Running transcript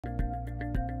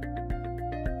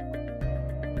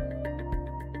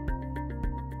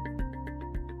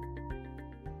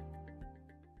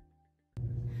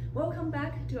Welcome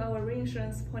back to our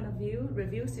Reinsurance Point of View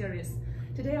review series.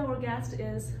 Today our guest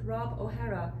is Rob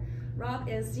O'Hara. Rob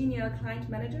is Senior Client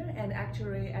Manager and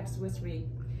Actuary at Swiss Re.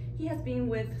 He has been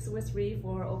with Swiss Re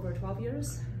for over 12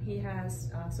 years. He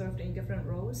has served in different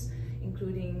roles,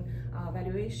 including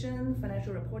valuation,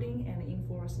 financial reporting, and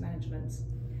in-force management.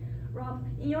 Rob,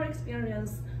 in your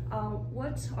experience,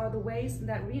 what are the ways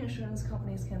that reinsurance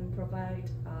companies can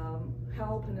provide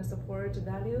help and support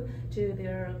value to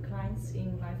their clients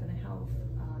in life and health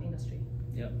industry?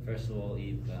 Yep. First of all,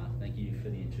 Eve, thank you for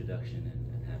the introduction,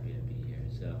 and happy to be here.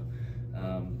 So,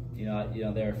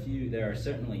 there are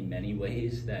certainly many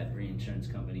ways that reinsurance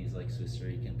companies like Swiss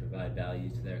Re can provide value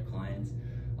to their clients.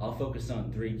 I'll focus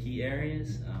on three key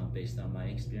areas based on my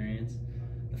experience.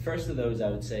 The first of those, I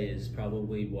would say, is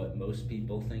probably what most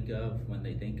people think of when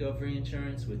they think of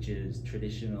reinsurance, which is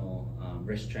traditional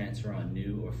risk transfer on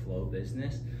new or flow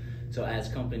business. So as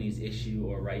companies issue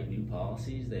or write new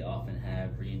policies, they often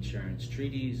have reinsurance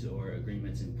treaties or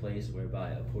agreements in place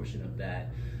whereby a portion of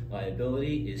that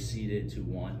liability is ceded to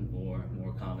one or,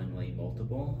 more commonly,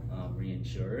 multiple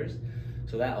reinsurers.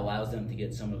 So that allows them to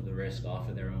get some of the risk off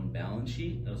of their own balance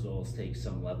sheet, as well as take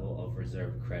some level of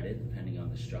reserve credit depending on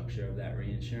the structure of that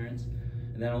reinsurance.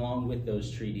 And then along with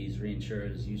those treaties,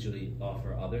 reinsurers usually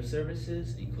offer other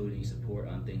services, including support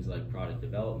on things like product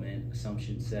development,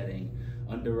 assumption setting,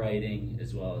 underwriting,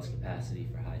 as well as capacity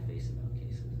for high face amount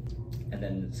cases. And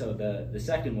then, so the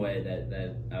second way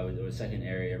or second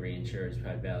area reinsurers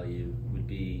provide value would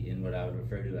be in what I would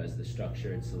refer to as the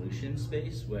structured solution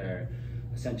space, where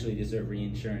essentially these are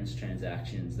reinsurance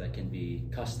transactions that can be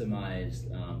customized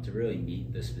to really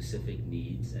meet the specific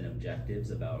needs and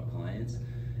objectives of our clients.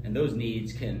 And those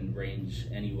needs can range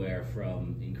anywhere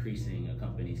from increasing a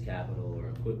company's capital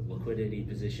or liquidity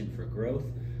position for growth,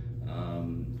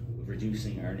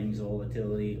 reducing earnings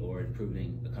volatility, or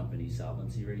improving the company's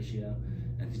solvency ratio.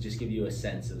 And to just give you a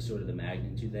sense of sort of the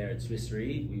magnitude there, at Swiss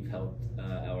Re, we've helped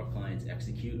our clients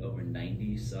execute over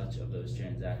 90 such of those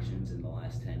transactions in the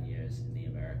last 10 years in the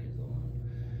Americas alone.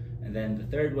 And then the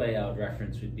third way I would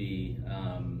reference would be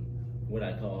what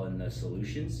I call in the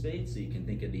solution space. So you can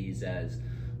think of these as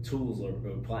tools or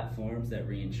platforms that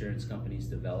reinsurance companies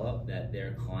develop that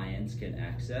their clients can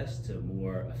access to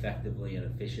more effectively and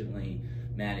efficiently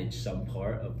manage some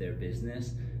part of their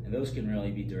business. And those can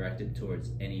really be directed towards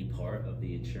any part of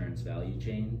the insurance value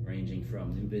chain, ranging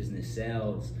from new business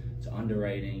sales to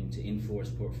underwriting to in-force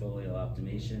portfolio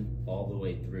optimization, all the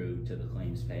way through to the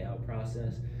claims payout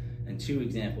process. And two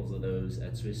examples of those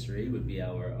at Swiss Re would be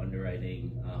our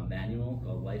underwriting manual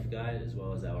called Life Guide, as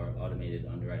well as our automated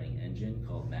underwriting engine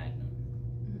called Magnum.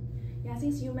 Yeah,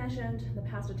 since you mentioned the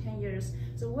past 10 years,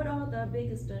 so what are the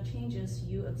biggest changes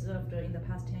you observed in the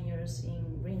past 10 years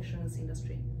in reinsurance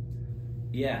industry?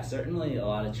 Yeah, certainly a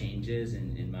lot of changes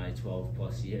in my 12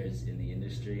 plus years in the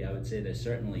industry. I would say there's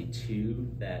certainly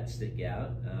two that stick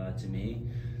out to me.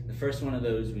 The first one of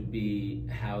those would be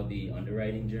how the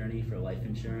underwriting journey for life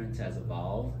insurance has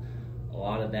evolved. A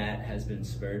lot of that has been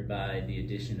spurred by the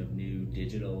addition of new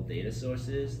digital data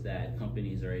sources that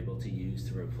companies are able to use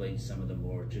to replace some of the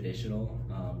more traditional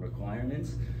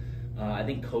requirements. I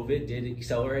think COVID did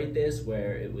accelerate this,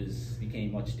 where it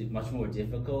became much more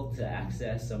difficult to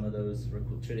access some of those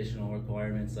traditional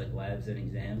requirements like labs and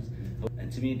exams.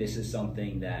 And to me, this is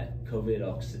something that COVID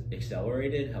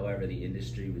accelerated. However, the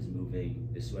industry was moving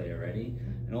this way already.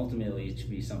 And ultimately, it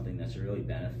should be something that should really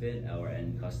benefit our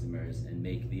end customers and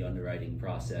make the underwriting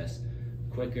process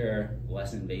quicker,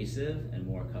 less invasive, and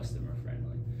more customer friendly.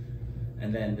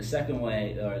 And then the second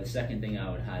thing I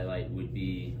would highlight would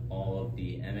be all of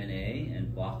the M&A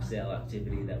and block sale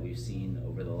activity that we've seen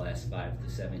over the last 5 to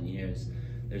 7 years.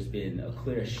 There's been a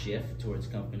clear shift towards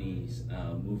companies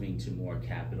moving to more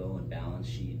capital and balance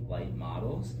sheet light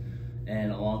models.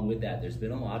 And along with that, there's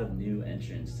been a lot of new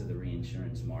entrants to the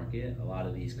reinsurance market, a lot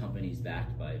of these companies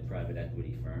backed by private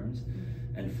equity firms.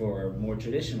 And for more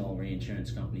traditional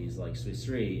reinsurance companies like Swiss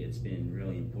Re, it's been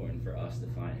really important for us to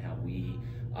find how we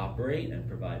operate and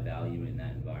provide value in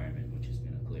that environment, which has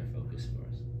been a clear focus for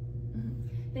us.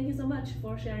 Thank you so much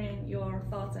for sharing your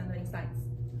thoughts and insights.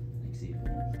 Thanks, Eve.